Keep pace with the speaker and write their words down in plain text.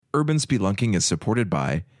Urban Spelunking is supported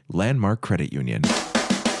by Landmark Credit Union.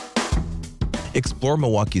 Explore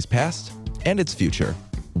Milwaukee's past and its future,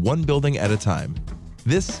 one building at a time.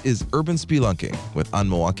 This is Urban Spelunking with On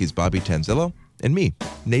Milwaukee's Bobby Tanzillo and me,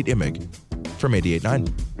 Nate Immig, from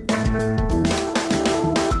 88.9.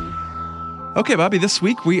 Okay, Bobby, this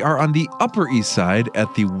week we are on the Upper East Side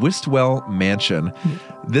at the Wistwell Mansion.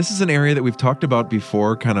 This is an area that we've talked about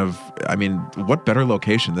before, what better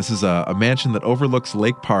location? This is a mansion that overlooks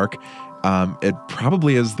Lake Park. It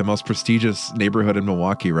probably is the most prestigious neighborhood in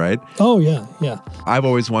Milwaukee, right? Oh, yeah. I've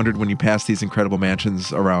always wondered when you pass these incredible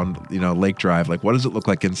mansions around, Lake Drive, what does it look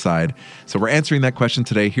like inside? So we're answering that question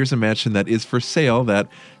today. Here's a mansion that is for sale that,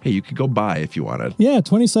 hey, you could go buy if you wanted. Yeah,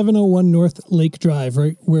 2701 North Lake Drive,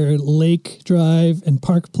 right where Lake Drive and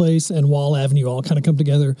Park Place and Wall Avenue all kind of come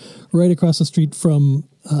together right across the street from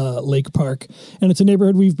Lake Park. And it's a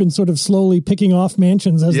neighborhood we've been sort of slowly picking off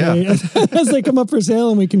mansions as they come up for sale,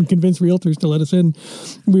 and we can convince realtors to let us in.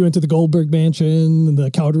 We went to the Goldberg Mansion and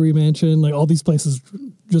the Cowdery Mansion, all these places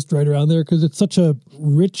just right around there, because it's such a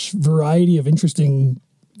rich variety of interesting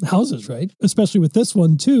houses, right? Especially with this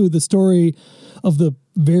one too. The story of the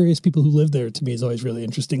various people who live there to me is always really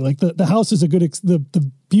interesting. The house is a good,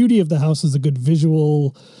 the beauty of the house is a good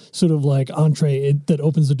visual sort of entree that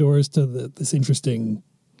opens the doors to this interesting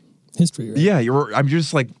history, right? Yeah, you're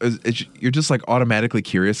just automatically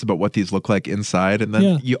curious about what these look like inside, and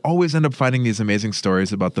then you always end up finding these amazing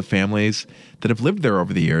stories about the families that have lived there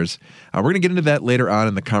over the years. We're going to get into that later on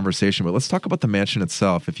in the conversation, but let's talk about the mansion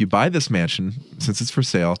itself. If you buy this mansion, since it's for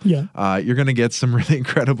sale, you're going to get some really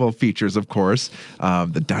incredible features, of course.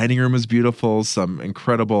 The dining room is beautiful, some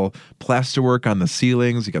incredible plasterwork on the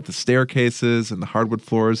ceilings. You got the staircases and the hardwood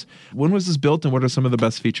floors. When was this built, and what are some of the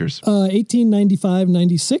best features?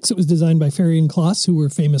 1895-96. It was designed by Ferry and Kloss, who were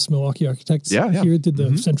famous Milwaukee architects. Here did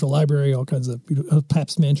the Central Library, all kinds of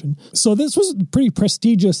Pabst Mansion. So this was a pretty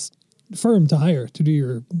prestigious firm to hire to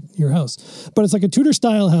do your house. But it's like a Tudor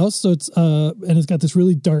style house, so it's and it's got this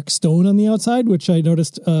really dark stone on the outside, which I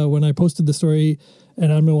noticed when I posted the story.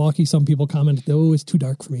 And on Milwaukee, some people commented, "Oh, it's too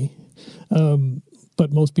dark for me."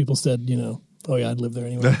 But most people said, oh yeah, I'd live there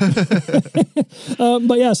anyway.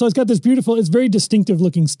 So it's got this beautiful, it's very distinctive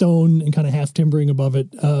looking stone and kind of half timbering above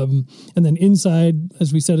it. And then inside,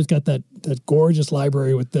 as we said, it's got that gorgeous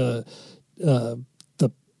library with the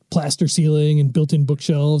plaster ceiling and built-in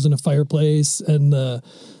bookshelves and a fireplace. And the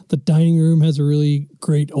dining room has a really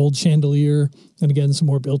great old chandelier. And again, some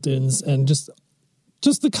more built-ins and just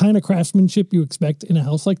the kind of craftsmanship you expect in a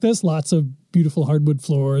house like this. Lots of beautiful hardwood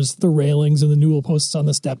floors. The railings and the newel posts on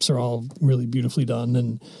the steps are all really beautifully done.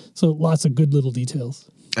 And so lots of good little details.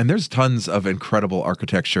 And there's tons of incredible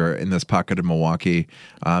architecture in this pocket of Milwaukee.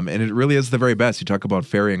 And it really is the very best. You talk about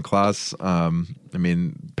Ferry and Kloss,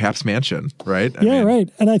 Pabst Mansion, right? Right.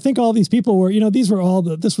 And I think all these people were,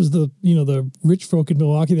 this was the rich folk in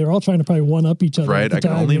Milwaukee. They were all trying to probably one up each other. Right. I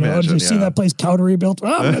can only imagine. Did you see that place Cowdery built? Oh,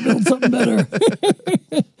 I'm going to build something better.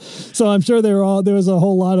 So I'm sure there was a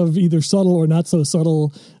whole lot of either subtle or not so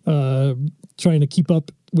subtle trying to keep up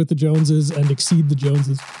with the Joneses and exceed the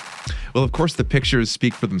Joneses. Well, of course, the pictures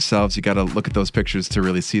speak for themselves. You got to look at those pictures to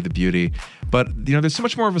really see the beauty. But, there's so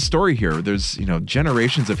much more of a story here. There's,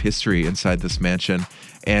 generations of history inside this mansion,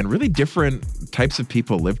 and really different types of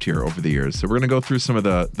people lived here over the years. So we're going to go through some of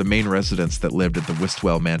the main residents that lived at the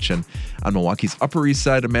Wistwell Mansion on Milwaukee's Upper East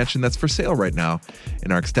Side, a mansion that's for sale right now,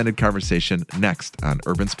 in our extended conversation next on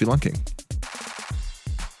Urban Spelunking.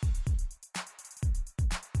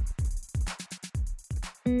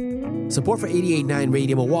 Support for 88.9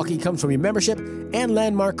 Radio Milwaukee comes from your membership and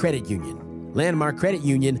Landmark Credit Union. Landmark Credit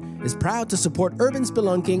Union is proud to support urban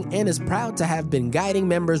spelunking and is proud to have been guiding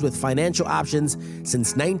members with financial options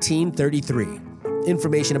since 1933.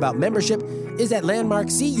 Information about membership is at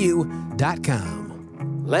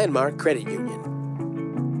landmarkcu.com. Landmark Credit Union.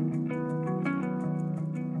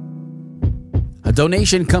 A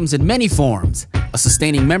donation comes in many forms: a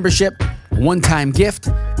sustaining membership, a one-time gift,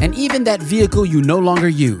 and even that vehicle you no longer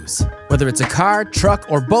use. Whether it's a car,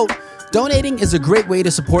 truck, or boat, donating is a great way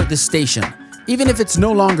to support this station. Even if it's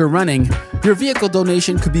no longer running, your vehicle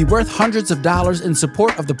donation could be worth hundreds of dollars in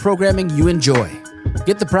support of the programming you enjoy.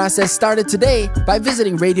 Get the process started today by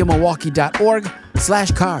visiting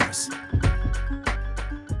radiomilwaukee.org/cars.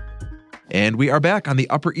 And we are back on the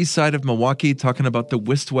Upper East Side of Milwaukee talking about the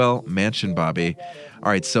Wistwell Mansion, Bobby. All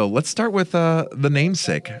right, so let's start with the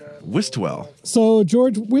namesake, Wistwell. So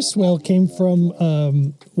George Wistwell came from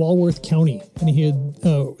Walworth County, and he had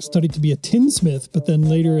studied to be a tinsmith, but then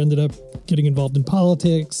later ended up getting involved in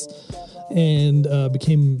politics and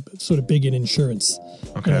became sort of big in insurance.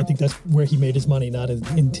 Okay. And I think that's where he made his money, not in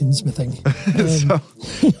tinsmithing.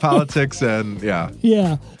 So politics and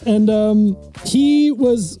Yeah. And he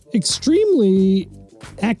was extremely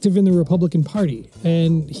active in the Republican Party,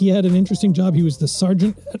 and he had an interesting job. He was the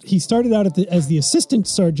sergeant. He started out as the assistant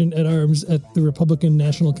sergeant at arms at the Republican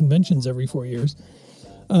National Conventions every 4 years.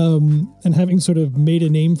 And having sort of made a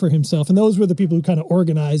name for himself. And those were the people who kind of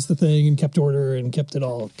organized the thing and kept order and kept it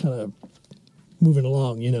all kind of moving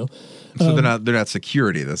along, you know. So they're not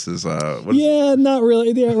security. This is not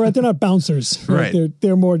really. They're not bouncers. Right.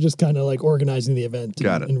 They're more just kind of like organizing the event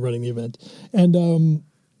and running the event. And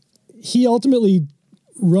he ultimately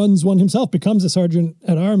runs one himself, becomes a sergeant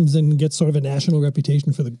at arms, and gets sort of a national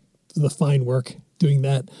reputation for the fine work doing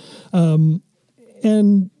that.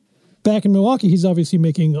 And back in Milwaukee, he's obviously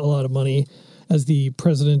making a lot of money as the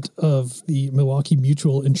president of the Milwaukee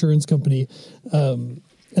Mutual Insurance Company. And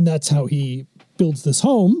that's how he builds this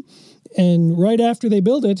home. And right after they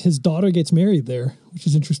build it, his daughter gets married there, which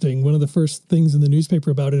is interesting. One of the first things in the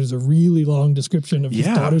newspaper about it is a really long description of his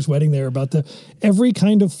daughter's wedding there, about every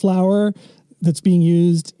kind of flower that's being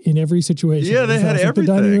used in every situation. Yeah, they had everything.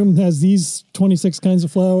 The dining room has these 26 kinds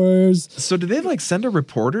of flowers. So did they send a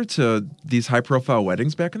reporter to these high-profile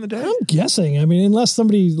weddings back in the day? I'm guessing. I mean, unless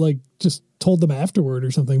somebody just told them afterward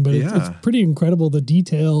or something. But it's pretty incredible, the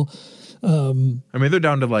detail. I mean, they're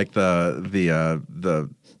down to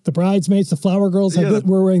the bridesmaids, the flower girls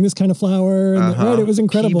were wearing this kind of flower. And right, it was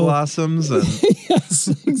incredible. Key blossoms. And yes,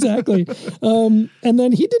 exactly. And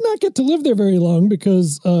then he did not get to live there very long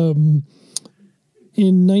because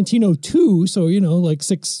in 1902, so,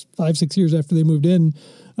 5-6 years after they moved in,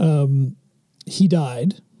 he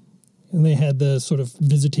died. And they had the sort of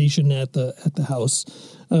visitation at the house.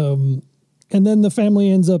 And then the family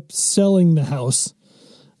ends up selling the house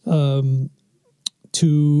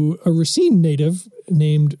to a Racine native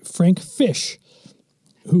named Frank Fish,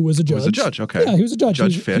 who was a judge. He was a judge, okay. Yeah, he was a judge.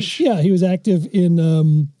 Judge Fish. He was active in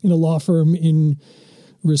a law firm in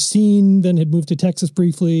Racine, then had moved to Texas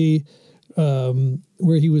briefly,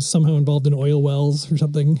 where he was somehow involved in oil wells or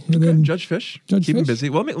something. And then Judge Fish. Keep him busy.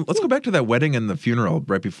 Well, let's go back to that wedding and the funeral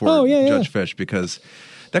right before Judge Fish, because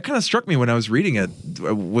that kind of struck me when I was reading it.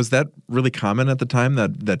 Was that really common at the time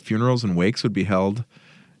that funerals and wakes would be held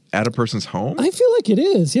at a person's home? I feel like it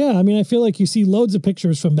is, yeah. I mean, I feel like you see loads of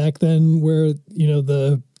pictures from back then where,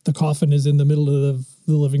 the coffin is in the middle of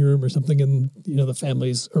the living room or something, and, the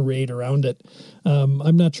family's arrayed around it.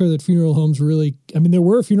 I'm not sure that funeral homes really, I mean, there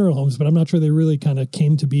were funeral homes, but I'm not sure they really kind of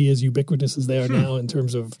came to be as ubiquitous as they are now, in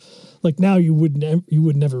terms of, now you would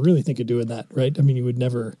never really think of doing that, right? I mean, you would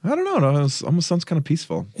never. I don't know. It almost sounds kind of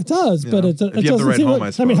peaceful. It does, but it if you have the right home, I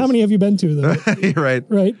suppose. I mean, how many have you been to, though? Right.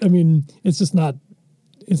 Right? I mean, it's just not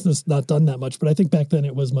done that much, but I think back then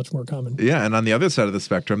it was much more common. Yeah, and on the other side of the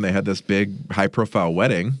spectrum, they had this big, high-profile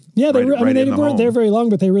wedding. Yeah, they weren't there very long,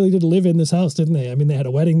 but they really did live in this house, didn't they? I mean, they had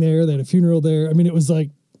a wedding there, they had a funeral there. I mean, it was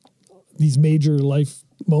like these major life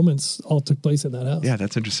moments all took place in that house. Yeah,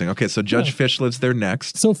 that's interesting. Okay, so Judge Fish lives there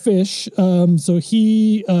next. So Fish, so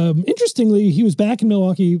he, interestingly, he was back in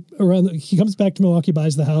Milwaukee he comes back to Milwaukee,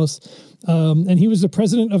 buys the house, and he was the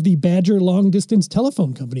president of the Badger Long Distance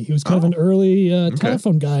Telephone Company. He was kind of an early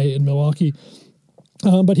telephone guy in Milwaukee,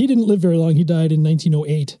 but he didn't live very long. He died in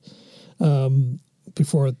 1908,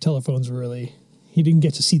 before telephones were really. He didn't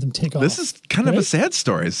get to see them take off. This is kind of a sad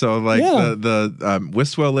story. So, the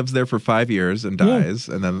Wiswell lives there for 5 years and dies,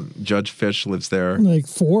 and then Judge Fish lives there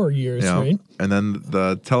 4 years, right? And then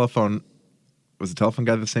the telephone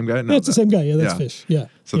guy the same guy? No, it's the same guy. Yeah, that's Fish. Yeah.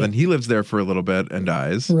 So then he lives there for a little bit and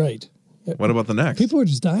dies. Right. What about the next? People are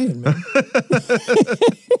just dying, man.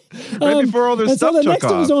 Right before all their stuff took off. The next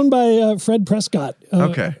one was owned by Fred Prescott.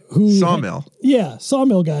 Sawmill.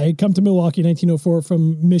 Sawmill guy. He'd come to Milwaukee in 1904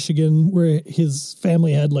 from Michigan, where his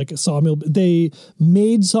family had a sawmill. They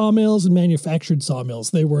made sawmills and manufactured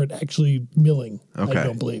sawmills. They weren't actually milling, I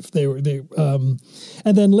don't believe. They were. And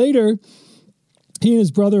then later, he and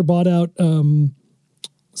his brother bought out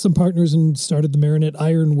some partners and started the Marinette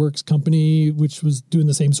Iron Works Company, which was doing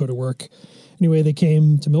the same sort of work. Anyway, they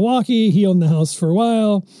came to Milwaukee. He owned the house for a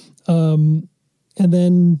while. And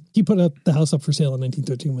then he put the house up for sale in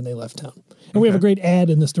 1913 when they left town. And we have a great ad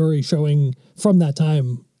in the story showing from that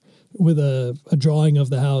time with a drawing of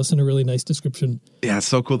the house and a really nice description. Yeah, it's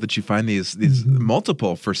so cool that you find these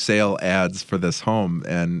multiple for sale ads for this home,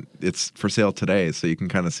 and it's for sale today, so you can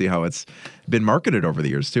kind of see how it's been marketed over the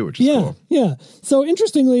years too, which is cool. Yeah. So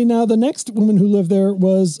interestingly, now the next woman who lived there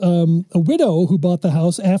was a widow who bought the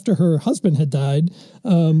house after her husband had died.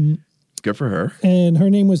 Good for her. And her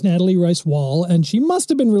name was Natalie Rice Wall, and she must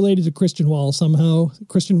have been related to Christian Wall somehow.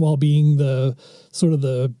 Christian Wall being the sort of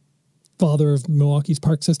the father of Milwaukee's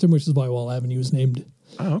park system, which is why Wall Avenue was named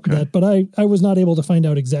that. But I was not able to find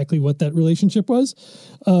out exactly what that relationship was.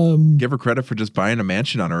 Give her credit for just buying a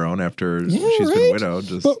mansion on her own after she's been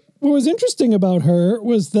widowed. But what was interesting about her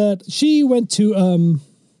was that she went to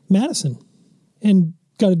Madison and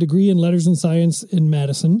got a degree in letters and science in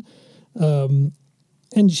Madison.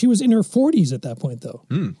 And she was in her 40s at that point, though,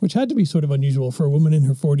 which had to be sort of unusual for a woman in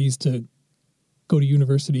her 40s to go to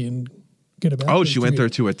university and get a bachelor's Oh, she went there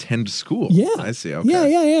to attend school. Yeah. I see.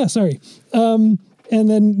 Okay. Yeah. Sorry. And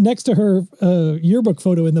then next to her yearbook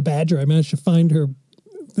photo in the Badger, I managed to find her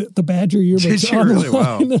the Badger yearbook. Did you really?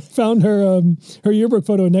 Wow. And I found her yearbook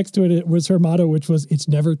photo, and next to it was her motto, which was, "It's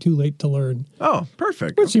never too late to learn." Oh,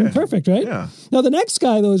 perfect. Which seemed perfect, right? Yeah. Now, the next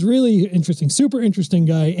guy, though, is really interesting, super interesting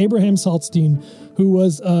guy, Abraham Saltstein, who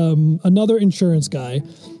was another insurance guy,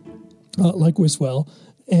 like Wiswell.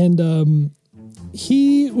 And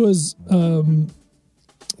he was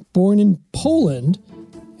born in Poland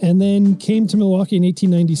and then came to Milwaukee in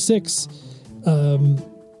 1896 and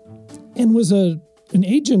was an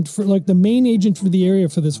agent for, like, the main agent for the area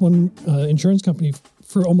for this one insurance company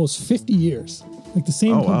for almost 50 years. Like the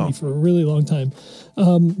same company for a really long time.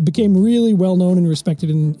 Became really well known and respected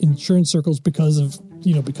in insurance circles because of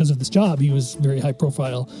this job. He was a very high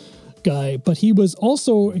profile guy, but he was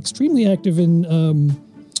also extremely active in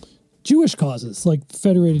Jewish causes, like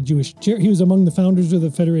Federated Jewish. He was among the founders of the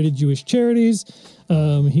Federated Jewish Charities.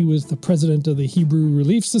 He was the president of the Hebrew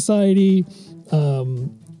Relief Society,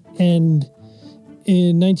 and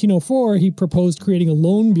in 1904, he proposed creating a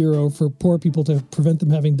loan bureau for poor people to prevent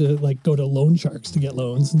them having to, like, go to loan sharks to get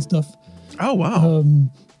loans and stuff. Oh, wow.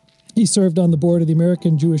 He served on the board of the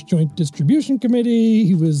American Jewish Joint Distribution Committee.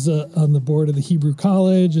 He was on the board of the Hebrew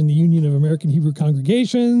College and the Union of American Hebrew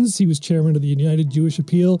Congregations. He was chairman of the United Jewish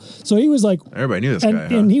Appeal. So he was like... Everybody knew this guy,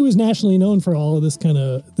 huh? And he was nationally known for all of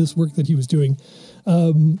this work that he was doing.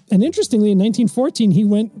 And interestingly, in 1914, he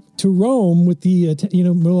went to Rome with the,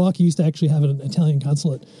 Milwaukee used to actually have an Italian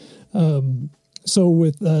consulate. So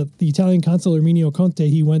with the Italian consul Erminio Conte,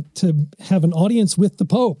 he went to have an audience with the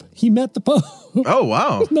Pope. He met the Pope. Oh,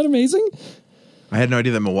 wow. Isn't that amazing? I had no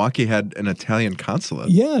idea that Milwaukee had an Italian consulate.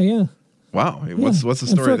 Yeah. Wow. What's the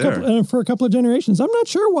story there? For a couple of generations. I'm not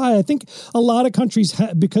sure why. I think a lot of countries,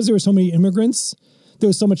 because there were so many immigrants, there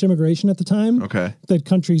was so much immigration at the time, that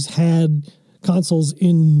countries had consuls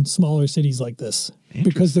in smaller cities like this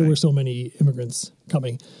because there were so many immigrants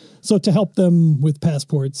coming. So to help them with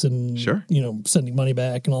passports and, sending money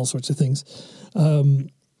back and all sorts of things.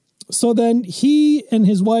 So then he and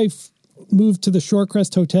his wife moved to the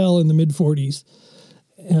Shorecrest Hotel in the mid-40s,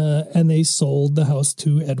 and they sold the house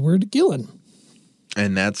to Edward Gillen.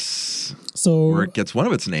 And that's where it gets one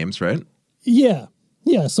of its names, right? Yeah.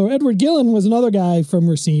 Yeah, so Edward Gillen was another guy from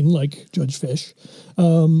Racine, like Judge Fish,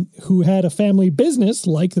 who had a family business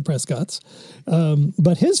like the Prescotts.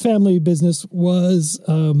 But his family business was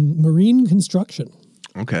marine construction.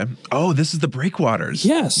 Okay. Oh, this is the Breakwaters.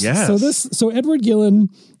 Yes. So Edward Gillen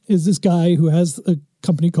is this guy who has a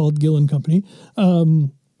company called Gillen Company.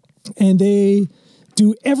 And they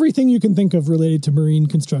do everything you can think of related to marine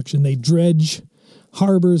construction. They dredge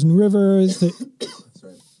harbors and rivers.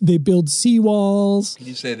 They build seawalls. Can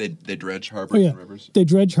you say they dredge harbors and rivers? They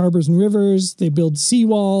dredge harbors and rivers. They build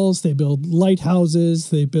seawalls. They build lighthouses.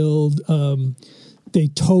 They build. They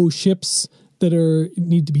tow ships that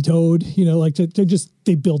need to be towed.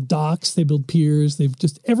 They build docks. They build piers. They've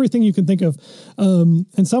just everything you can think of.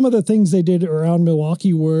 And some of the things they did around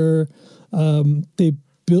Milwaukee were they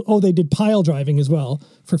did pile driving as well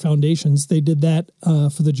for foundations. They did that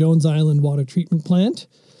for the Jones Island water treatment plant.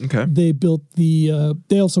 Okay. They built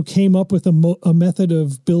they also came up with a method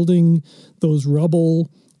of building those rubble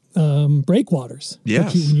breakwaters.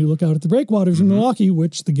 Yes. When you look out at the breakwaters in Milwaukee,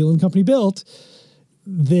 which the Gillen Company built,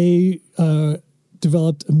 they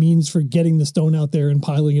developed a means for getting the stone out there and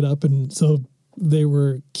piling it up. And so they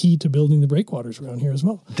were key to building the breakwaters around here as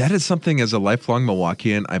well. That is something, as a lifelong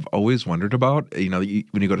Milwaukeean, I've always wondered about. When you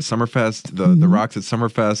go to Summerfest, the rocks at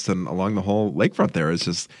Summerfest and along the whole lakefront there, is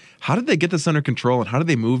just, how did they get this under control and how did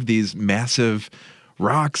they move these massive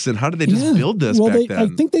rocks and how did they just build this back then? I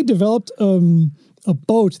think they developed a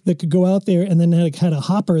boat that could go out there and then had a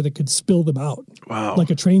hopper that could spill them out. Wow. Like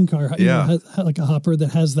a train car. Had like a hopper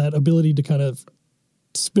that has that ability to kind of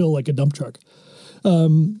spill like a dump truck.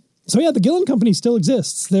 So the Gillen Company still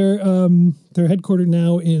exists. They're headquartered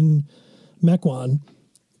now in Mequon,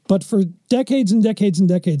 But for decades and decades and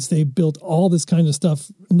decades, they built all this kind of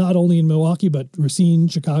stuff, not only in Milwaukee, but Racine,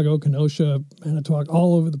 Chicago, Kenosha, Manitowoc,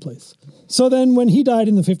 all over the place. So then when he died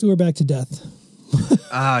in the 50s, we're back to death.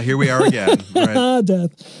 Here we are again. Right.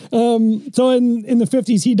 Death. So in the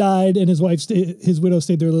 50s, he died, and his widow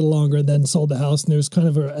stayed there a little longer, and then sold the house. And there's kind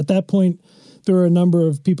of at that point, there were a number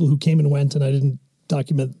of people who came and went, and I didn't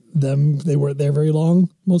document them. They weren't there very long,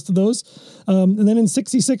 most of those. And then in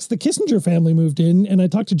 1966, the Kissinger family moved in, and I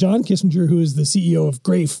talked to John Kissinger, who is the CEO of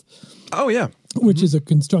Grafe. Oh, yeah. Which is a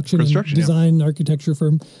construction and design architecture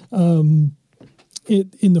firm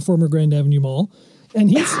in the former Grand Avenue Mall. And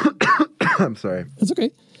he's... I'm sorry. That's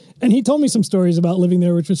okay. And he told me some stories about living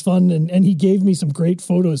there, which was fun. And he gave me some great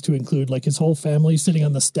photos to include, like his whole family sitting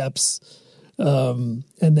on the steps. And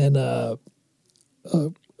then a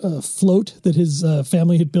float that his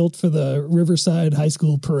family had built for the Riverside High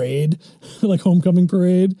School parade, like homecoming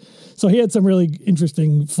parade. So he had some really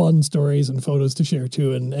interesting, fun stories and photos to share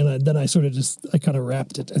too. And then I kind of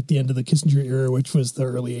wrapped it at the end of the Kissinger era, which was the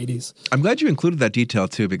early 80s. I'm glad you included that detail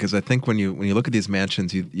too, because I think when you look at these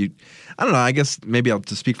mansions, you I don't know, I guess maybe I'll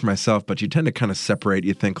just speak for myself, but you tend to kind of separate.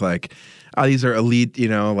 You think like, oh, these are elite,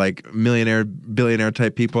 like millionaire, billionaire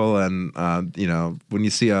type people. And, when you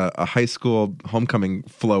see a high school homecoming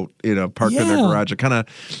float, parked in their garage, it kind of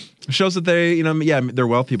shows that they, they're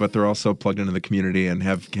wealthy, but they're also plugged into the community and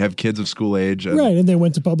have kids of school age. And, right. And they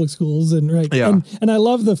went to public schools Yeah. And I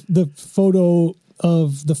love the photo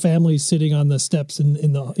of the family sitting on the steps in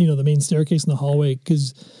the, the main staircase in the hallway,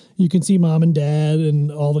 because you can see mom and dad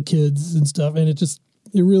and all the kids and stuff. And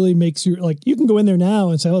it really makes you you can go in there now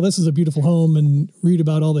and say, oh, this is a beautiful home and read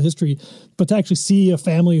about all the history. But to actually see a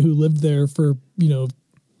family who lived there for,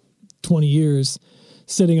 20 years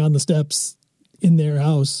sitting on the steps in their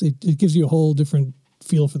house, it gives you a whole different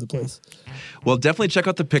feel for the place. Well, definitely check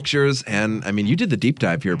out the pictures. And I mean, you did the deep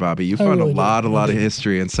dive here, Bobby. You found a lot of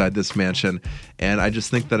history inside this mansion. And I just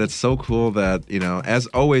think that it's so cool that, as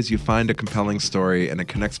always, you find a compelling story and it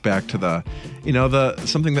connects back to the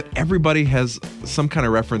something that everybody has some kind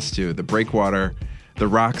of reference to, the breakwater, the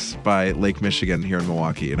rocks by Lake Michigan here in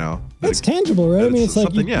Milwaukee, That's tangible, right? I mean, it's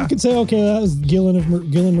like you could say, okay, that was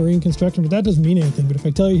Gillen Marine Construction, but that doesn't mean anything. But if I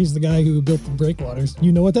tell you he's the guy who built the breakwaters,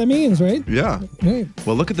 you know what that means, right? Yeah. Right.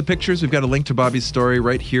 Well, look at the pictures. We've got a link to Bobby's story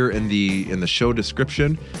right here in the show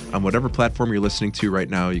description. On whatever platform you're listening to right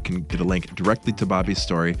now, you can get a link directly to Bobby's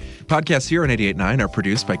story. Podcasts here on 88.9 are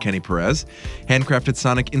produced by Kenny Perez. Handcrafted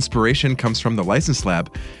sonic inspiration comes from the License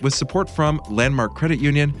Lab with support from Landmark Credit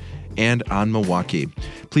Union and On Milwaukee.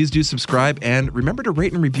 Please do subscribe and remember to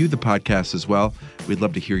rate and review the podcast as well. We'd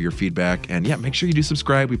love to hear your feedback. And yeah, make sure you do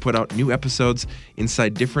subscribe. We put out new episodes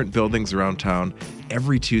inside different buildings around town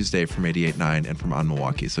every Tuesday from 88.9 and from On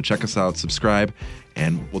Milwaukee. So check us out, subscribe,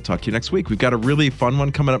 and we'll talk to you next week. We've got a really fun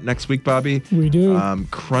one coming up next week, Bobby. We do.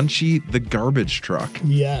 Crunchy the garbage truck.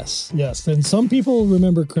 Yes. And some people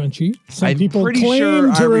remember Crunchy. Some people claim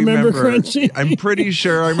sure to remember Crunchy. I'm pretty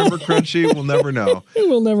sure I remember Crunchy. We'll never know.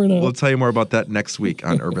 We'll never know. We'll tell you more about that next week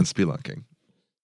on Urban Spelunking.